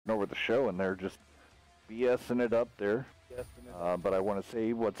over the show, and they're just BSing it up there. But I want to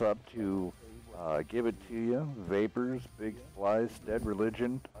say what's up to Give It To You, Vapors, Big Splice, Dead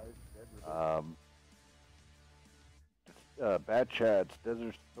Religion, um, Bat Chats,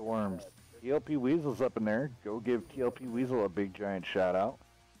 Desert Storms, TLP Weasel's up in there. Go give TLP Weasel a big giant shout out.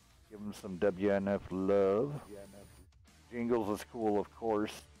 Give him some WNF love. Jingles is cool, of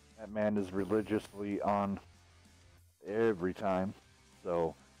course. That man is religiously on every time.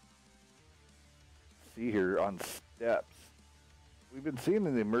 So, see here on steps. We've been seeing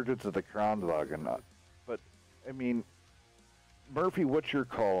the emergence of the Kranwagen, but I mean, Murphy, what's your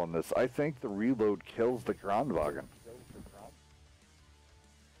call on this? I think the reload kills the Kranwagen.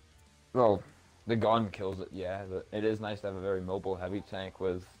 Well, the gun kills it, yeah. But it is nice to have a very mobile heavy tank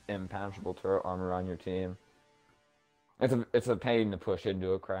with impenetrable turret armor on your team. It's a pain to push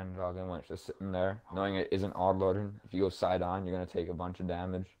into a Crown Dragon when it's just sitting there, knowing it isn't odd loading. If you go side on, you're gonna take a bunch of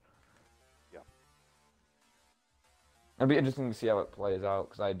damage. Yeah. It'll be interesting to see how it plays out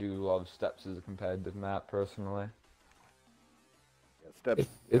because I do love Steps as a competitive map personally. Yeah, Steps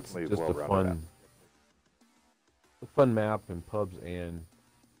it's definitely just a fun map in pubs and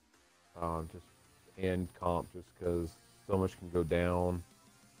just and comp, just because so much can go down,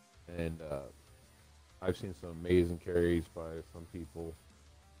 and I've seen some amazing carries by some people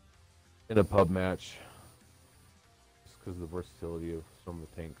in a pub match, just because of the versatility of some of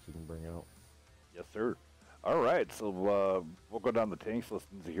the tanks you can bring out. Yes, sir. All right, so we'll go down the tanks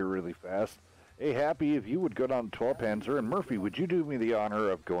listings here really fast. Hey, Happy, if you would go down 12 Panzer, and Murphy, would you do me the honor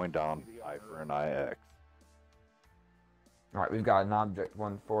of going down I4NI X? Alright, we've got an Object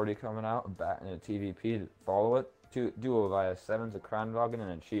 140 coming out, a bat and a TVP to follow it. Duo via 7s, a Kranwagen,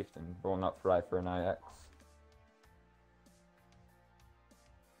 and a Chieftain rolling up for I4NI X.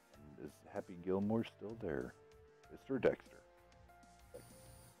 And is Happy Gilmore still there? Mr. Dexter?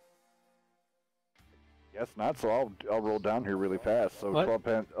 Guess not, so I'll roll down here really fast. So What? 12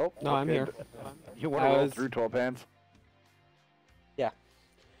 pans. Oh, No, I'm here. You want to roll through 12 pans? Yeah.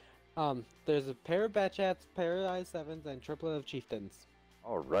 There's a pair of Batchats, pair of I7s, and triplet of Chieftains.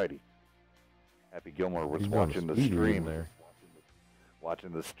 Alrighty. Happy Gilmore was He's going watching the speedy in stream. there.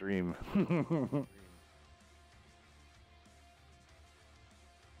 Watching the stream.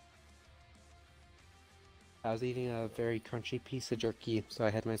 I was eating a very crunchy piece of jerky, so I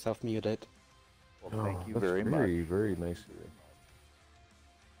had myself muted. Well, thank you That's very much. very, very nice of you.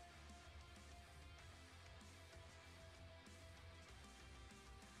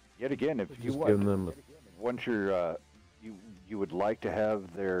 Yet again, if you Just giving them once you're you would like to have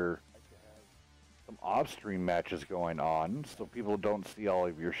some off-stream matches going on, so people don't see all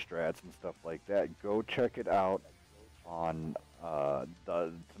of your strats and stuff like that. Go check it out on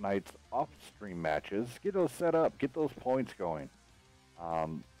tonight's off-stream matches. Get those set up. Get those points going.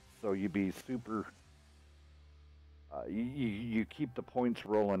 So you be super. You keep the points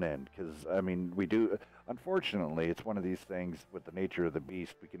rolling in, because I mean we do. Unfortunately, it's one of these things with the nature of the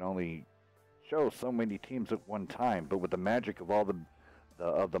beast. We can only show so many teams at one time, but with the magic of all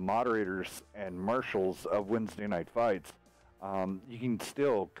the moderators and marshals of Wednesday night fights, you can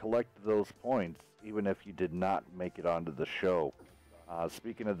still collect those points even if you did not make it onto the show.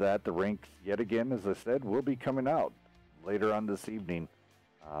 Speaking of that, the ranks yet again, as I said, will be coming out later on this evening,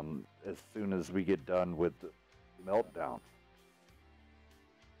 as soon as we get done with Meltdown.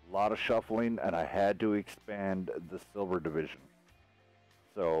 A lot of shuffling, and I had to expand the silver division.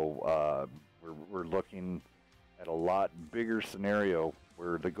 So we're looking at a lot bigger scenario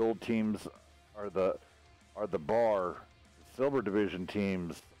where the gold teams are the bar, the silver division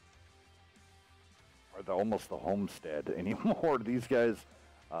teams are almost the homestead anymore. These guys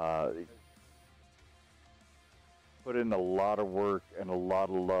put in a lot of work and a lot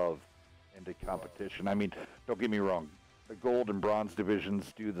of love into competition. I mean, don't get me wrong, the gold and bronze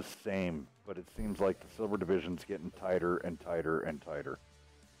divisions do the same, but it seems like the silver division's getting tighter and tighter and tighter.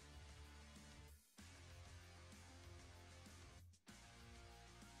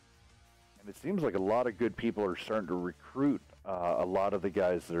 And it seems like a lot of good people are starting to recruit a lot of the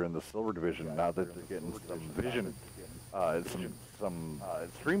guys that are in the silver division now that they're getting some vision, some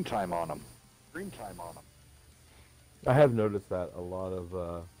stream time on them. I have noticed that a lot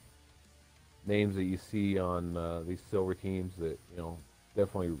of names that you see on these silver teams that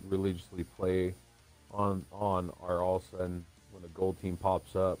definitely religiously play on are all of a sudden, when a gold team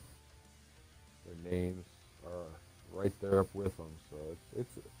pops up, their names are right there up with them. So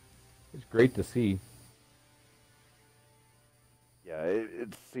it's great to see. Yeah,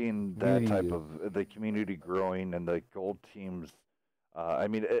 it's seeing that type of the community growing and the gold teams. I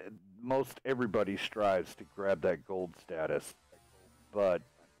mean, most everybody strives to grab that gold status, but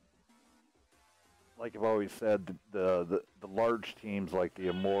like I've always said, the large teams like the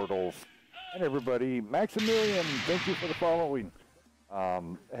Immortals and everybody, Maximilian, thank you for the following.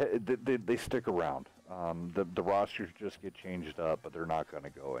 They stick around. The rosters just get changed up, but they're not going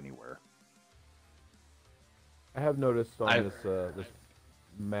to go anywhere. I have noticed on this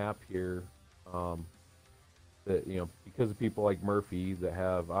map here that because of people like Murphy that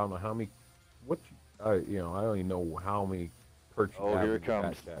have I don't know how many I don't even know how many perks you Oh, have here in it your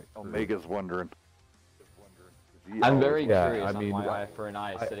comes. backpack. Omega's wondering. I'm very Yeah, curious I mean, on why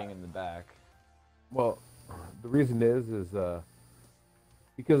I4NI is sitting in the back. Well, the reason is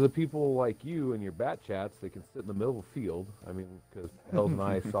because of people like you and your bat chats, they can sit in the middle of the field. I mean, because Hells and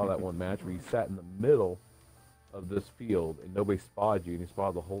I saw that one match where you sat in the middle of this field and nobody spotted you, and you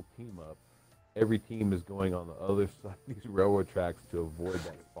spotted the whole team up. Every team is going on the other side of these railroad tracks to avoid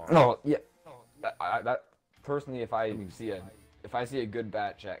that spot. No, yeah. That personally, if I see a good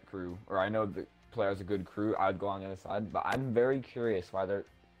bat chat crew, or I know the player has a good crew, I'd go on the other side. But I'm very curious why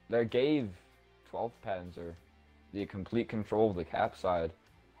they gave 12 Panzer the complete control of the cap side.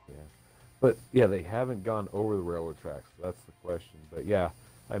 Yeah, but yeah, they haven't gone over the railroad tracks. That's the question. But yeah,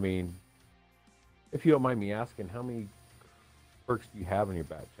 I mean, if you don't mind me asking, how many perks do you have in your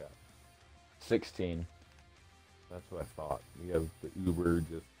bat chat? 16. That's what I thought. You have the Uber,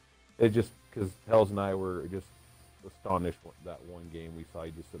 just because Hells and I were just astonished that one game we saw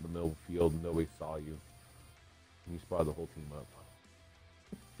you just in the middle of the field and nobody saw you, and you spotted the whole team up.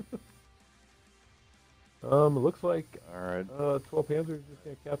 It looks like All right. 12 Panthers is just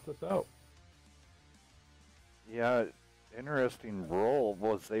gonna cap this out. Yeah, interesting role.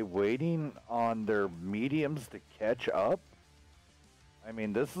 Was they waiting on their mediums to catch up? I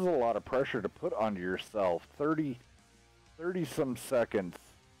mean, this is a lot of pressure to put on yourself. 30 some seconds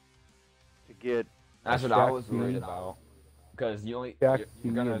to get. That's what I was worried about. Because you're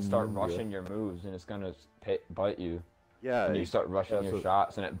gonna start rushing your moves, and it's gonna bite you. Yeah. And you start rushing your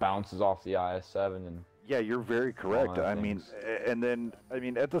shots, and it bounces off the IS-7 and. Yeah, you're very correct. I mean, and then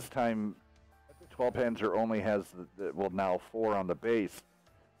at this time, 12 Panzer only has now 4 on the base,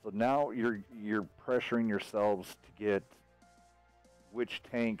 so now you're pressuring yourselves to get which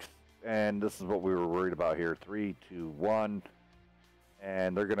tanks, and this is what we were worried about here. 3, 2, 1,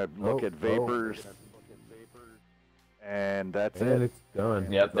 and they're gonna look at vapors, and that's it. And it's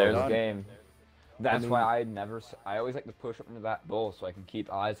done. Yep, there's the game. That's why I always like to push up into that bull so I can keep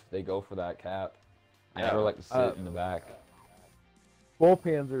eyes if they go for that cap. I never like to sit in the back. Bull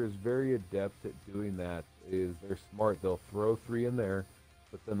Panzer is very adept at doing that. They're smart. They'll throw 3 in there,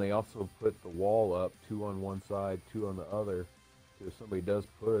 but then they also put the wall up, 2 on one side, 2 on the other. So if somebody does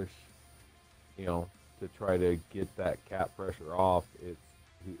push, to try to get that cap pressure off,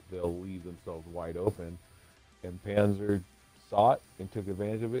 they'll leave themselves wide open. And Panzer saw it and took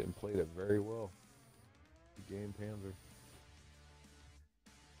advantage of it and played it very well. Good game, Panzer.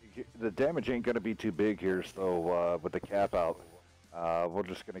 The damage ain't going to be too big here, so with the cap out, we're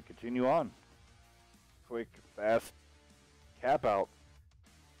just going to continue on. Quick, fast cap out.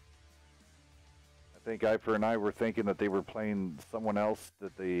 I think I4NI were thinking that they were playing someone else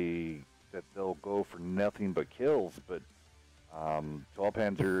that they'll go for nothing but kills, but 12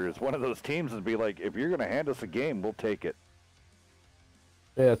 Panzer is one of those teams that be like, if you're going to hand us a game, we'll take it.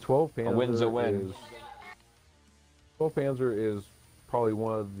 Yeah, 12 Panzer a win's a win. 12 Panzer is probably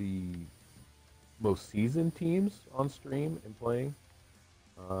one of the most seasoned teams on stream and playing.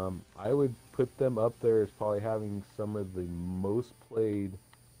 I would put them up there as probably having some of the most played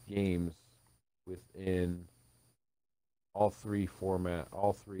games within all 3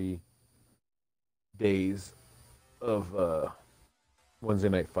 days of Wednesday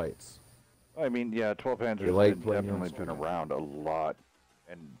night fights. I mean, yeah, 12 Panzer has definitely been around a lot,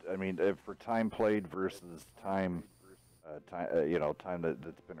 and I mean, for time played versus time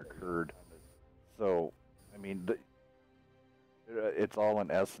that's been occurred. So, I mean, it's all in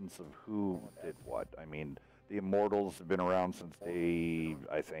essence of who did what. I mean, the Immortals have been around since day,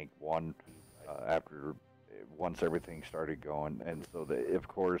 I think, 1, once everything started going, and so of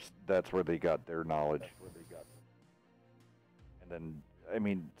course that's where they got their knowledge. And then, I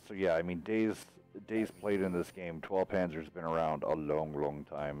mean, so yeah, I mean, days played in this game. 12 Panzer's been around a long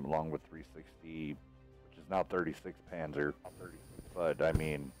time, along with 360. Is now 36 Panzer, but I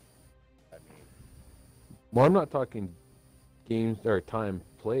mean, well, I'm not talking games or time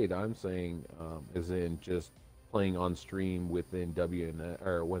played. I'm saying, as in just playing on stream within WNet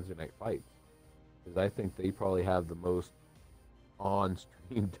or Wednesday night fights, because I think they probably have the most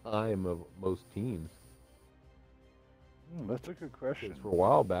on-stream time of most teams. That's a good question. For a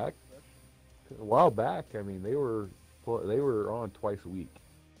while back, I mean, they were on twice a week.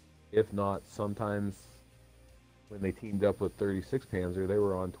 If not, sometimes when they teamed up with 36 Panzer, they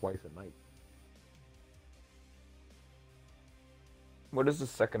were on twice a night. What is the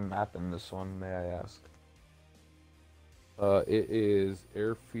second map in this one, may I ask? It is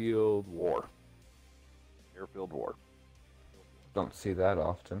Airfield War. Airfield War. Don't see that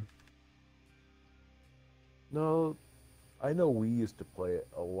often. No, I know we used to play it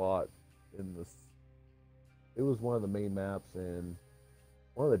a lot in this. It was one of the main maps in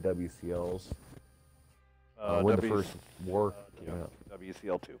one of the WCLs. When the first war came out.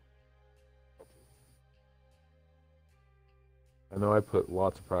 WCL2. I know I put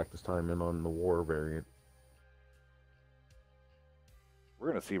lots of practice time in on the war variant. We're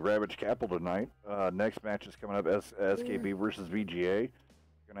going to see Ravage Capital tonight. Next match is coming up, SKB versus VGA.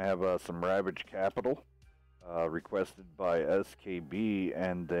 Going to have some Ravage Capital requested by SKB,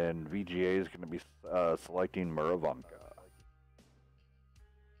 and then VGA is going to be selecting Muravanka.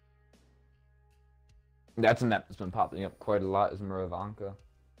 That's a map that's been popping up quite a lot, is Muravanka.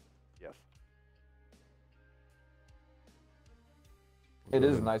 Yes. It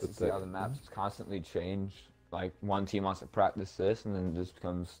is nice to see how the maps constantly change. Like, one team wants to practice this, and then it just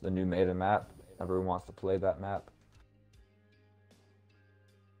becomes the new meta map. Everyone wants to play that map.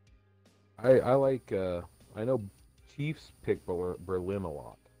 I like, I know Chiefs pick Berlin a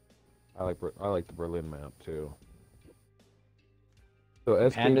lot. I like the Berlin map, too. So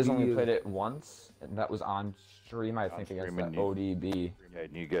Panda's only played it once, and that was on stream, I think, against that ODB. Yeah,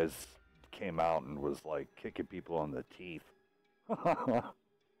 and you guys came out and was, like, kicking people in the teeth.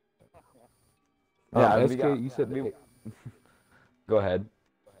 Yeah, SK, you said... Go ahead.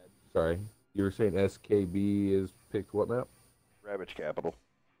 Sorry. You were saying SKB is picked what map? Ravage Capital,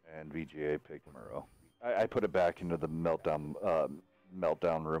 and VGA picked Muro. I put it back into the meltdown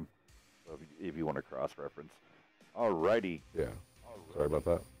room, so if you want to cross-reference. Alrighty. Yeah. Sorry about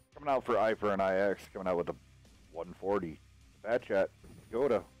that. Coming out for I4NI X, coming out with a 140. Bad Chat,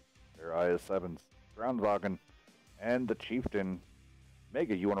 Yoda, their IS-7s, Groundwagen, and the Chieftain.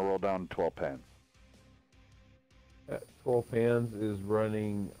 Mega, you want to roll down 12 pans? 12 Pans is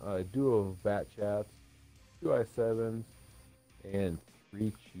running a duo of Bat Chats, 2 I7s, and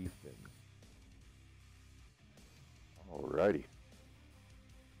 3 Chieftains. Alrighty.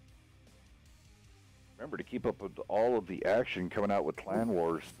 Remember to keep up with all of the action coming out with Clan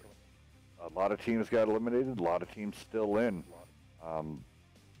Wars. A lot of teams got eliminated, a lot of teams still in.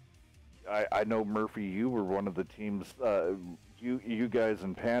 I know, Murphy, you were one of the teams, you guys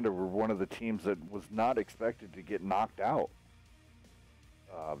and Panda were one of the teams that was not expected to get knocked out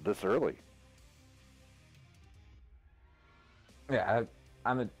this early. Yeah,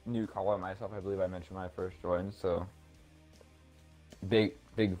 I'm a new caller myself. I believe I mentioned when I first joined, so big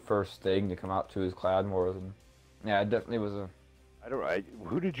first thing to come out to is Clan Wars, and yeah, it definitely was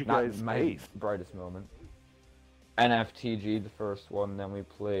who did you not guys my face? brightest moment. NFTG, the first one, then we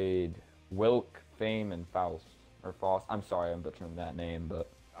played Wilk, Fame, and Faust. Or Faust. I'm sorry, I'm butchering that name, but...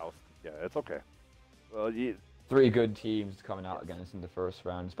 Faust. Yeah, it's okay. Well, 3 good teams coming out against in the first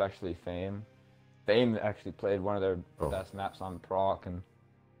round, especially Fame. Fame actually played one of their best maps on proc, and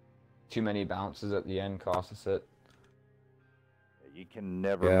too many bounces at the end cost us it. You can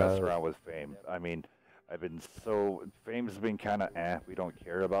never mess around with Fame. I mean, Fame's been kind of we don't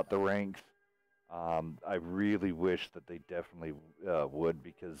care about the ranks. I really wish that they definitely would,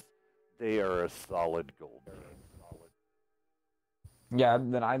 because they are a solid gold team. Yeah,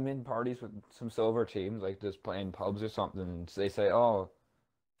 then I'm in parties with some silver teams, like just playing pubs or something, and they say, oh,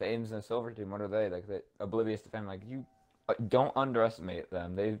 Fame's in a silver team, what are they? Like, they oblivious to Fame, like, you don't underestimate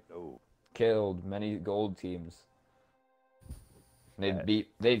them. They've killed many gold teams.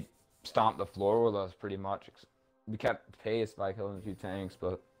 They stomped the floor with us pretty much. We kept pace by killing a few tanks,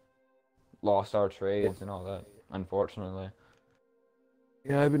 but lost our trades and all that, unfortunately.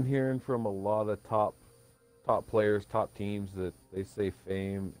 Yeah, I've been hearing from a lot of top players, top teams, that they say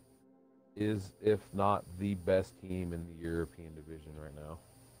Fame is, if not the best team in the European division right now.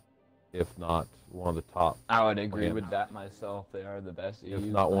 If not one of the top. I would agree with that myself. They are the best. If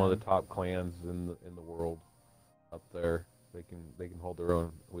not one of the top clans in the world up there. They can hold their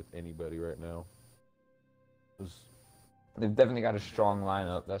own with anybody right now. They've definitely got a strong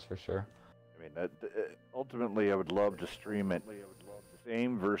lineup, that's for sure. I mean, ultimately, I would love to stream it.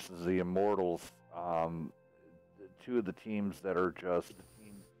 Fame versus the Immortals. 2 of the teams that are just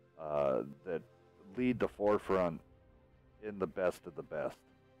that lead the forefront in the best of the best.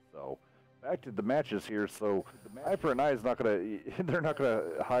 So back to the matches here. So I4NI is not gonna. They're not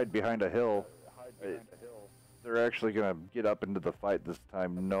gonna hide behind a hill. They're actually gonna get up into the fight this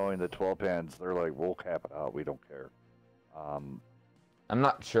time, knowing the 12 hands. They're like, we'll cap it out. We don't care. I'm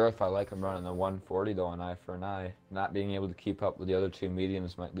not sure if I like him running the 140 though on I4NI. Not being able to keep up with the other two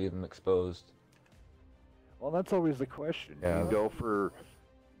mediums might leave him exposed. Well, that's always the question. Do Yeah. you go for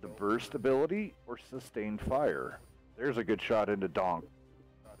the burst ability or sustained fire? There's a good shot into Donk.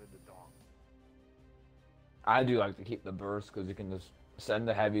 I do like to keep the burst because you can just send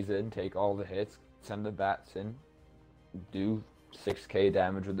the heavies in, take all the hits, send the bats in, do 6k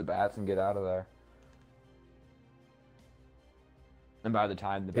damage with the bats, and get out of there. And by the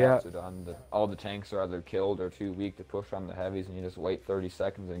time the bats are done, all the tanks are either killed or too weak to push on the heavies, and you just wait 30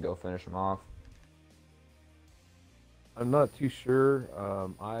 seconds and go finish them off. I'm not too sure.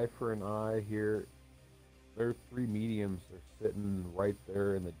 I4NI here, their 3 mediums are sitting right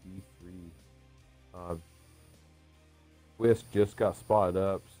there in the D3. Twist just got spotted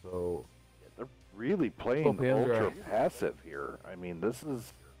up, so Yeah, they're really playing Panzer, ultra passive here. I mean, this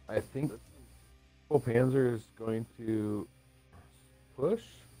is... I think Full Panzer is going to push.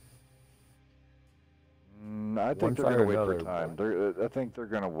 I think they're going to wait for time. I think they're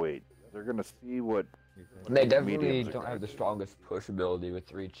going to wait. They're going to see what... They definitely don't have the strongest push ability with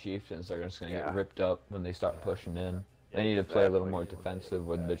 3 chieftains. They're just going to get ripped up when they start pushing in. They need to play a little more defensive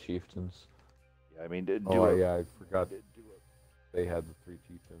with the chieftains. Yeah, I mean, I forgot they had the 3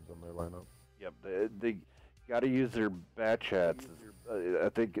 chieftains on their lineup. Yep, they got to use their bat chats. I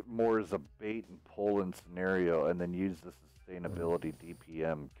think more as a bait and pull in scenario, and then use the sustainability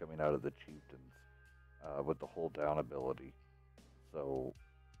DPM coming out of the chieftains with the hold down ability. So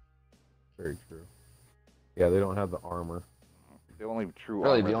very true. Yeah, they don't have the armor. The only true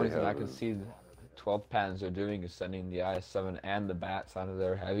really armor the only they thing I have can see 12 pans are doing is sending the IS-7 and the bats out of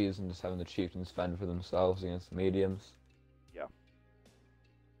their heavies and just having the chieftains fend for themselves against the mediums. Yeah.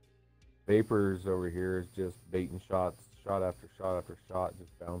 Vapors over here is just baiting shots, shot after shot after shot,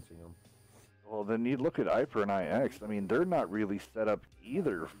 just bouncing them. Well, then you look at I4NI X. I mean, they're not really set up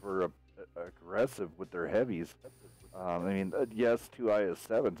either for aggressive with their heavies. I mean, yes, 2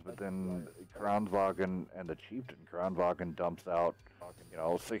 IS-7s, but then Kranwagen and the Chieftain. Kranwagen dumps out,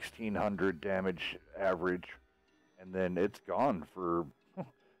 1,600 damage average, and then it's gone for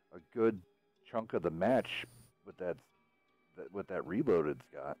a good chunk of the match with that reload it's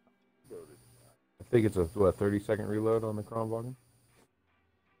got. I think it's a 30-second reload on the Kranwagen.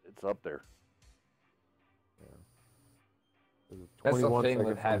 It's up there. Yeah. That's the thing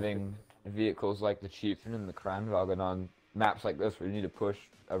with having vehicles like the Chieftain and the Kranwagen on maps like this where you need to push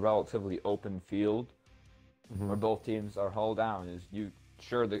a relatively open field where both teams are hull down. The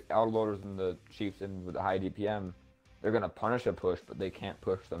autoloaders and the Chieftain with the high DPM, they're going to punish a push, but they can't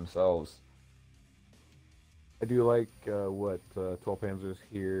push themselves. I do like what 12 Panzers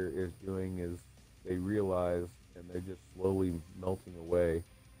here is doing is they realize and they're just slowly melting away.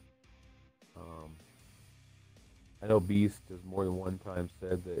 I know Beast has more than one time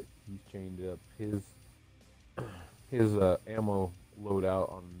said that he's changed up his ammo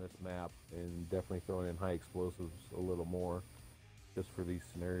loadout on this map and definitely throwing in high explosives a little more just for these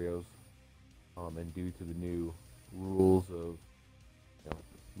scenarios. And due to the new rules of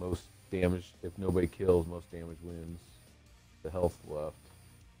most damage, if nobody kills, most damage wins. The health left.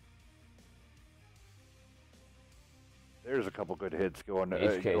 There's a couple good hits going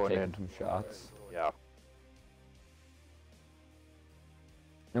HK taking in. some shots. Yeah.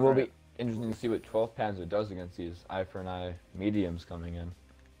 It will be interesting to see what 12 Panzer does against these I4NI mediums coming in.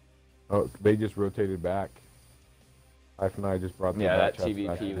 Oh, they just rotated back. I4NI just brought the that back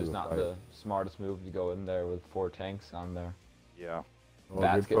TVP was not the smartest move to go in there with 4 tanks on there. Yeah. Well,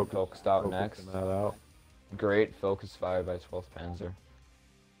 Bats get focused out next. That out. Great focus fire by 12th Panzer.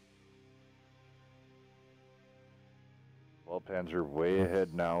 12 Panzer way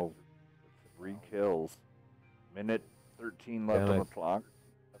ahead now. 3 kills. Minute 13 left on the clock.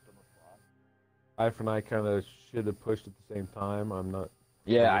 I4NI kind of should have pushed at the same time. I'm not.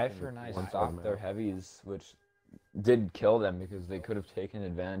 Yeah, I4NI stopped their heavies, which did kill them because they could have taken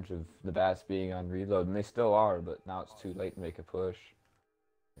advantage of the bats being on reload, and they still are, but now it's too late to make a push.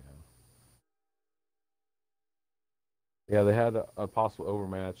 Yeah, they had a possible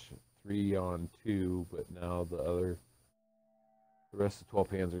overmatch, 3-on-2, but now the rest of 12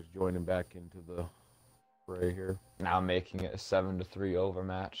 Panzers joining back into the fray here. Now making it a 7-3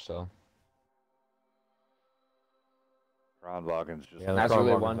 overmatch, so. Kranwagen's just... Yeah, that's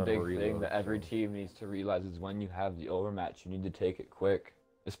really one big thing that every team needs to realize is when you have the overmatch, you need to take it quick,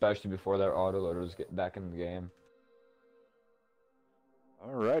 especially before their autoloaders get back in the game.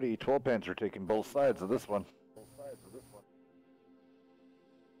 Alrighty, 12 Panzer taking both sides of this one.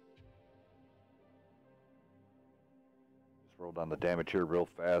 Just roll down the damage here real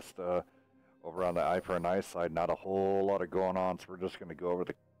fast. Over on the I4NI side, not a whole lot of going on, so we're just going to go over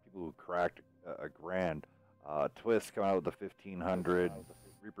the people who cracked a grand. Twist coming out with the 1500,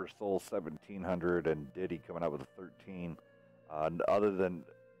 Reaper Soul 1700, and Diddy coming out with a 13. Other than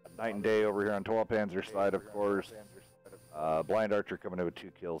Night and Day over here on Toll Panzer side, of course. Blind Archer coming in with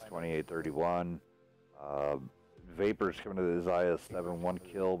 2 kills, 28-31. Vapors coming to the Isaiah 7, 1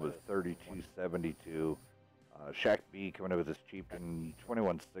 kill with 32-72. Shaq B coming in with his Chieftain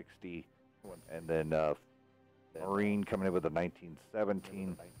 21-60. And then Marine coming in with a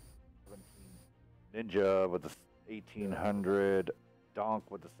 1917. Ninja with the 1800. Donk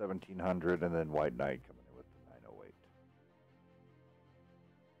with the 1700. And then White Knight coming in with the 908.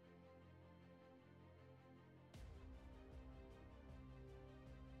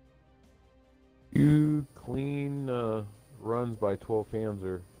 Few clean runs by 12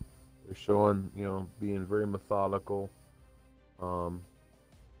 Panzer. They're showing, being very methodical,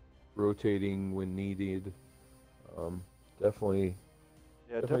 rotating when needed. Definitely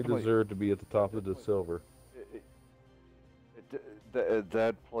deserve to be at the top of the silver.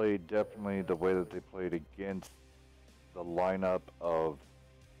 That played definitely the way that they played against the lineup of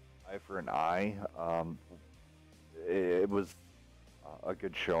I4NI. It was a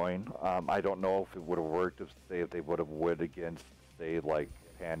good showing. I don't know if it would have worked if they would have won against, say, like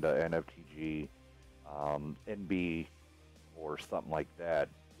Panda, NFTG, NB, or something like that.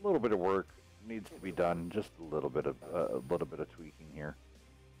 A little bit of work needs to be done. Just a little bit of tweaking here.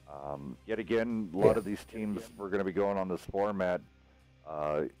 Yet again, a lot of these teams we're going to be going on this format,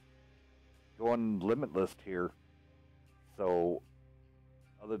 going limitless here. So,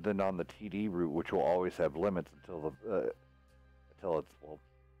 other than on the TD route, which will always have limits until it's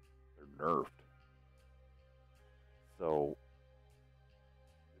they're nerfed. So,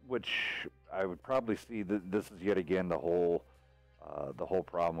 which I would probably see that this is yet again the whole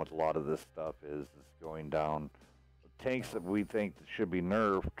problem with a lot of this stuff is going down. Tanks that we think that should be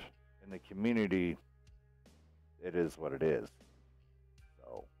nerfed in the community, it is what it is.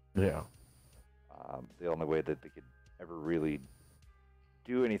 So yeah, the only way that they could ever really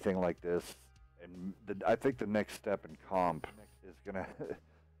do anything like this, and I think the next step in comp is gonna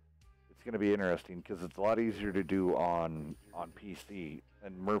it's gonna be interesting because it's a lot easier to do on PC.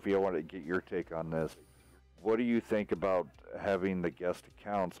 And Murphy, I want to get your take on this. What do you think about having the guest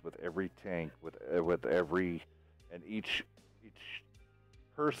accounts with every tank, with every, and each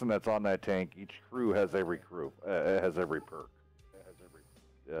person that's on that tank, each crew has every perk.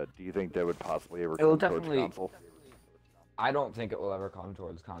 Do you think that would possibly ever come towards console? I don't think it will ever come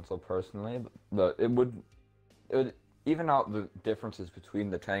towards console personally, but it would even out the differences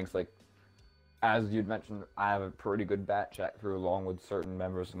between the tanks. Like, as you'd mentioned, I have a pretty good bat chat crew along with certain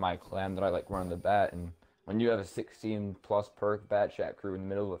members of my clan that I like running the bat, and when you have a 16 plus perk bat chat crew in the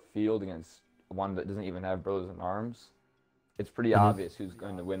middle of a field against one that doesn't even have brothers in arms, it's pretty obvious who's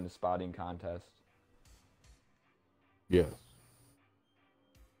going to win the spotting contest. Yes.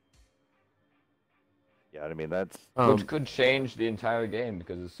 Yeah, I mean that's which could change the entire game,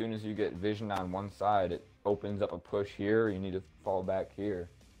 because as soon as you get vision on one side, it opens up a push here. You need to fall back here,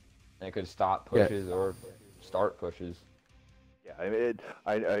 and it could stop pushes or start pushes. Yeah,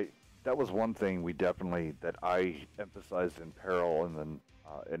 that was one thing that I emphasized in Peril and then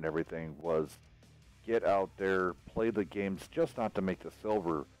and everything was get out there, play the games, just not to make the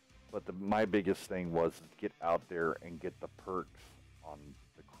silver, but my biggest thing was get out there and get the perks on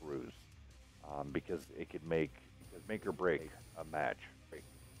the crews, because it could make or break a match.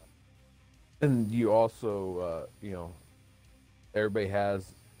 And you also, everybody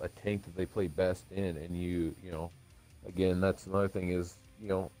has a tank that they play best in, and again, that's another thing is,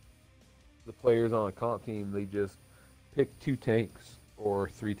 the players on a comp team, they just pick 2 tanks or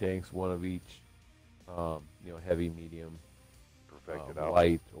 3 tanks, one of each, heavy, medium,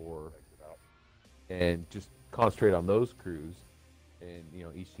 light, and just concentrate on those crews. And,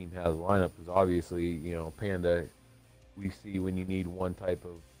 each team has a lineup, because obviously, Panda, we see when you need one type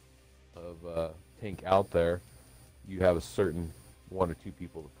of tank out there, you have a certain 1 or 2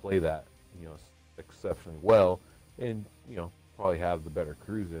 people to play that, exceptionally well, and, probably have the better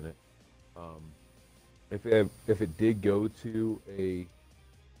crews in it. If it did go to a,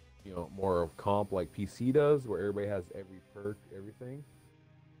 more of comp like PC does, where everybody has every perk, everything,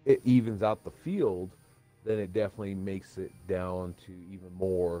 it evens out the field, then it definitely makes it down to even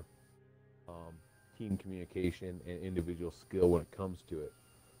more team communication and individual skill when it comes to it.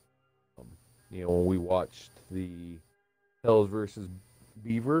 When we watched the Hells versus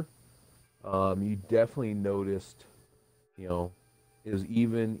Beaver, you definitely noticed, is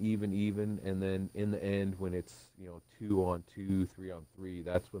even, and then in the end, when it's 2-on-2, 3-on-3,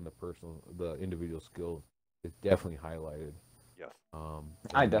 that's when the individual skill is definitely highlighted. Yes.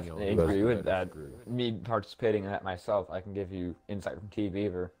 I And definitely who has agree the with better that. screw. Me participating in that myself, I can give you insight from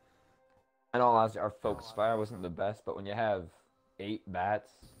TV. Where, in all honesty, our focus fire wasn't the best, but when you have 8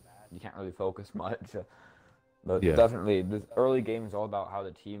 bats, you can't really focus much. But Yeah. definitely, the early game is all about how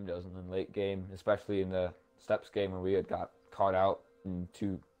the team does, and then late game, especially in the steps game where we had got caught out in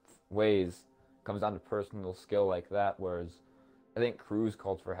 2 ways, comes down to personal skill like that. Whereas I think Cruz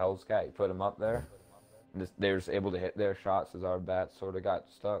called for Hell's Cat. He put him up there, and they were just able to hit their shots as our bats sort of got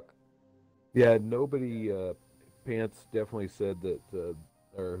stuck. Yeah, nobody. Pants definitely said that,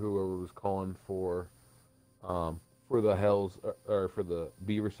 or whoever was calling for the Hells, or for the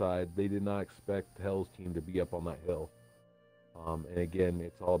Beaver side, they did not expect the Hells team to be up on that hill. And again,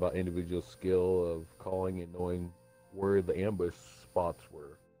 it's all about individual skill of calling and knowing where the ambush spots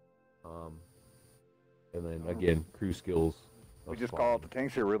were. Um, and then again, crew skills. We just call out the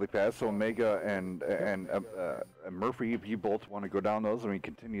tanks here really fast. So Omega and Murphy, if you both want to go down those, and we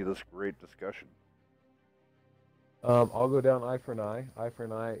continue this great discussion. I'll go down I4NI.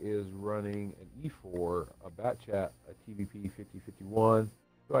 I4NI is running an E4, a Bat Chat, a TVP 5051,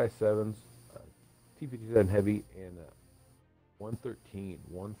 2 I7s, T57 Heavy, and 113,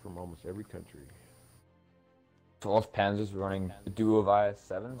 one from almost every country. 12 Panzers running a duo of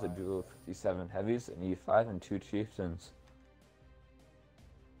IS-7s, a duo of 57 Heavies, an E5, and 2 Chieftains.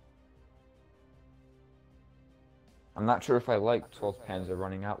 I'm not sure if I like 12 Panzer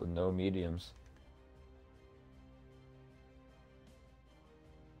running out with no mediums.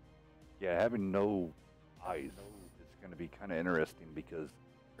 Yeah, having no eyes is going to be kind of interesting because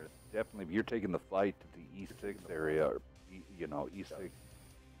definitely if you're taking the fight to the E6 area, or E6,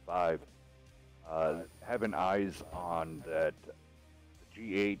 5, having eyes on that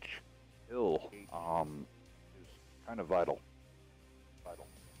GH hill is kind of vital.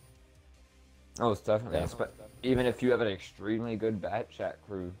 Oh, it's definitely. But even if you have an extremely good bat chat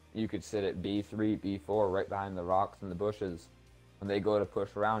crew, you could sit at B3, B4, right behind the rocks and the bushes. When they go to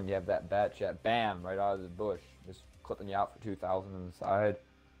push around, you have that bat chat, bam, right out of the bush, just clipping you out for 2,000 on the side.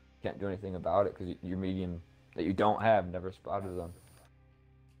 Can't do anything about it because your medium that you don't have never spotted them.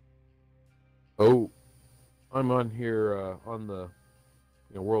 Oh, I'm on here on the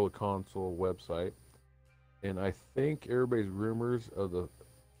World Console website, and I think everybody's rumors of the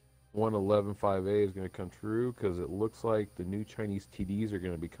 111.5A is going to come true because it looks like the new Chinese TDs are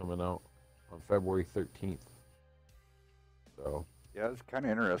going to be coming out on February 13th. So yeah, it's kind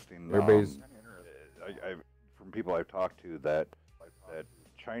of interesting. Everybody's from people I've talked to that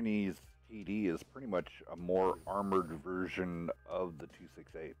Chinese TD is pretty much a more armored version of the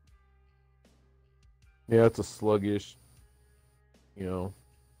 268. Yeah, it's a sluggish.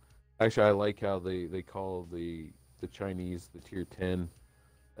 Actually, I like how they call the Chinese the tier 10.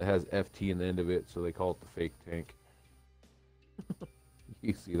 It has FT in the end of it, so they call it the fake tank.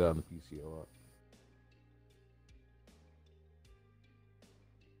 You see that on the PC a lot.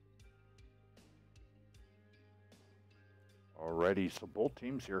 Alrighty, so both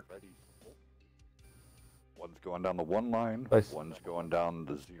teams here. One's going down the 1 line, Nice. one's going down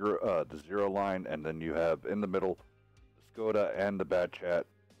the 0 line, and then you have in the middle the Skoda and the Bat Chat,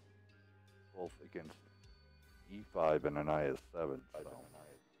 both against E5 and an IS-7.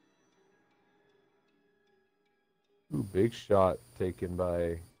 Ooh, big shot taken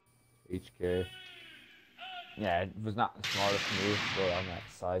by HK. Yeah, it was not the smartest move to go on that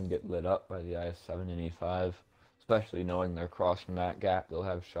side and get lit up by the IS-7 and E5. Especially knowing they're crossing that gap, they'll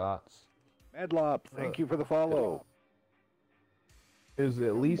have shots. Madlop, thank you for the follow. Is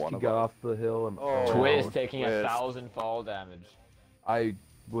at least he got off the hill and Twist taking Twist. 1,000 fall damage. I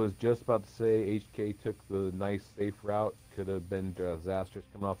was just about to say HK took the nice safe route. Could have been disastrous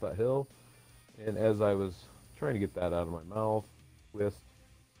coming off that hill. And as I was trying to get that out of my mouth, Twist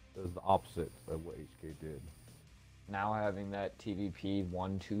does the opposite of what HK did. Now having that TVP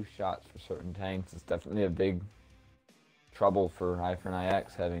 1-2 shots for certain tanks is definitely a big trouble for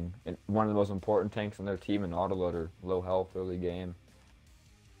I4NIX, having one of the most important tanks on their team in autoloader, low health early game.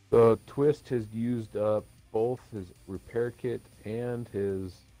 The Twist has used up both his repair kit and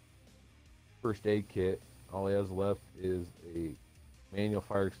his first aid kit. All he has left is a manual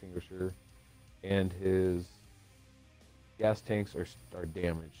fire extinguisher, and his gas tanks are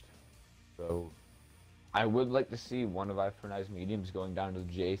damaged. So I would like to see one of I4NI's mediums going down to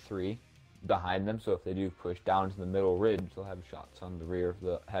the J3 behind them, so if they do push down to the middle ridge, they'll have shots on the rear of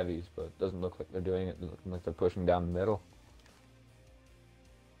the heavies, but it doesn't look like they're doing it. It's looking like they're pushing down the middle.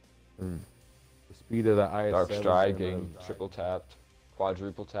 The speed of the IS-7. Dark Stride getting triple tapped.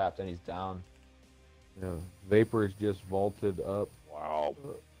 quadruple tapped, and he's down. Yeah, Vapor's just vaulted up, Wow.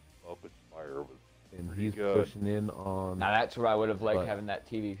 Focus Fire was and pretty he's good. pushing in on. Now that's where I would have liked But- having that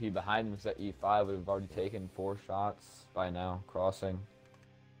TVP behind him, because that E5 would have already taken 4 shots by now, crossing.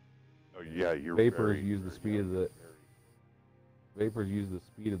 Oh yeah, you're Vapors very, use the very speed of good. Vapors use the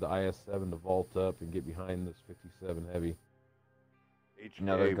speed of the IS-7 to vault up and get behind this 57 heavy.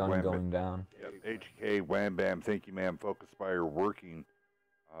 Another HK gun Wham going down. Yep, HK Wham Bam, thank you, ma'am. Focus Fire working,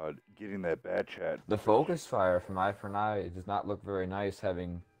 getting that bad chat. The focus fire from I4NI does not look very nice,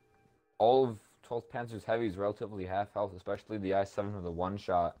 having all of 12th Panzer's heavies relatively half health, especially the I7 with a one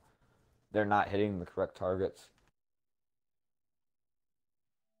shot. They're not hitting the correct targets.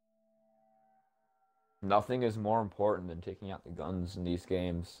 Nothing is more important than taking out the guns in these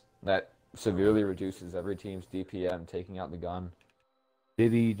games. That severely reduces every team's DPM, taking out the gun.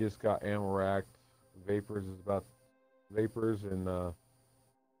 Diddy just got ammo racked. Vapors and I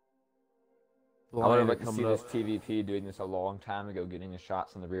would have Lion liked to coming see this up. TVP doing this a long time ago, getting the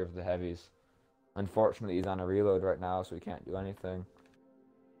shots on the rear of the heavies. Unfortunately, he's on a reload right now, so he can't do anything.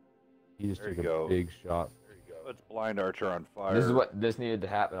 He just There took you go. a big shot. Let's blind Archer on fire. This needed to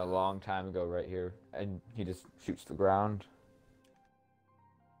happen a long time ago right here, and he just shoots the ground.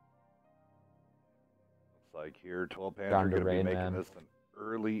 Looks like here, 12 Panzer Down to going to be Rain making Man. this an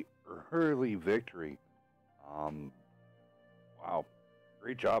early victory. Wow,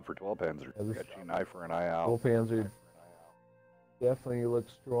 great job for 12 Panzer. Yeah, this- Catching eye for an eye out. Full Panzer definitely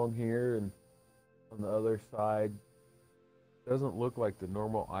looks strong here, and on the other side, doesn't look like the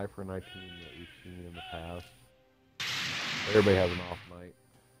normal I4NI team that we've seen in the past. Everybody has an off night.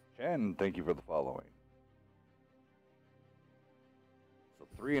 Chen, thank you for the following. So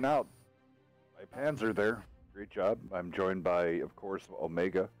 3 and out by Panzer there. Great job. I'm joined by, of course,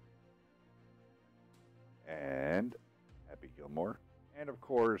 Omega and Happy Gilmore. And, of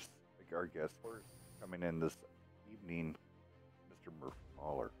course, our guest coming in this evening, Mr. Murphy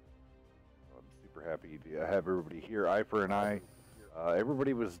Mahler. So I'm super happy to have everybody here. I4NI.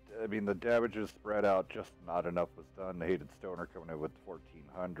 Everybody was, the damage was spread out, just not enough was done. The Hated Stoner coming in with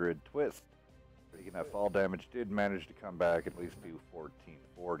 1400. Twist, taking that fall damage, did manage to come back, at least do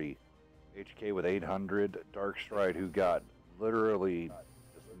 1440. HK with 800. Dark Stride, who got literally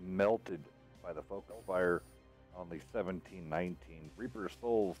just melted by the focus fire, only 1719. Reaper of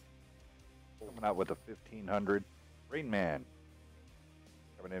Souls coming out with a 1500. Rain Man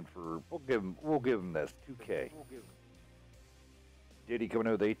coming in for, we'll give him this, 2K. Diddy coming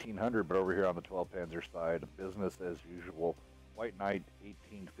in with 1800, but over here on the 12 Panzer side, business as usual. White Knight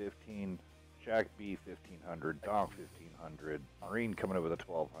 1815, Jack B 1500, Donk 1500, Marine coming in with a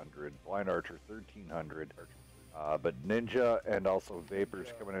 1200, Blind Archer 1300, but Ninja and also Vapors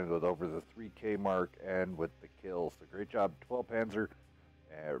coming in with over the 3K mark and with the kills. So great job, 12 Panzer,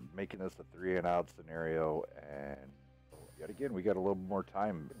 making this a 3 and out scenario. And yet again, we got a little more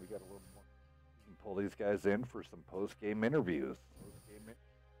time. We can pull these guys in for some post-game interviews.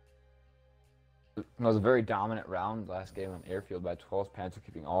 It was a very dominant round last game on Airfield by 12th Panzer,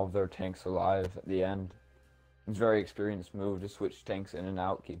 keeping all of their tanks alive at the end. It's a very experienced move to switch tanks in and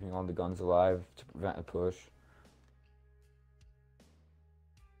out, keeping all the guns alive to prevent a push.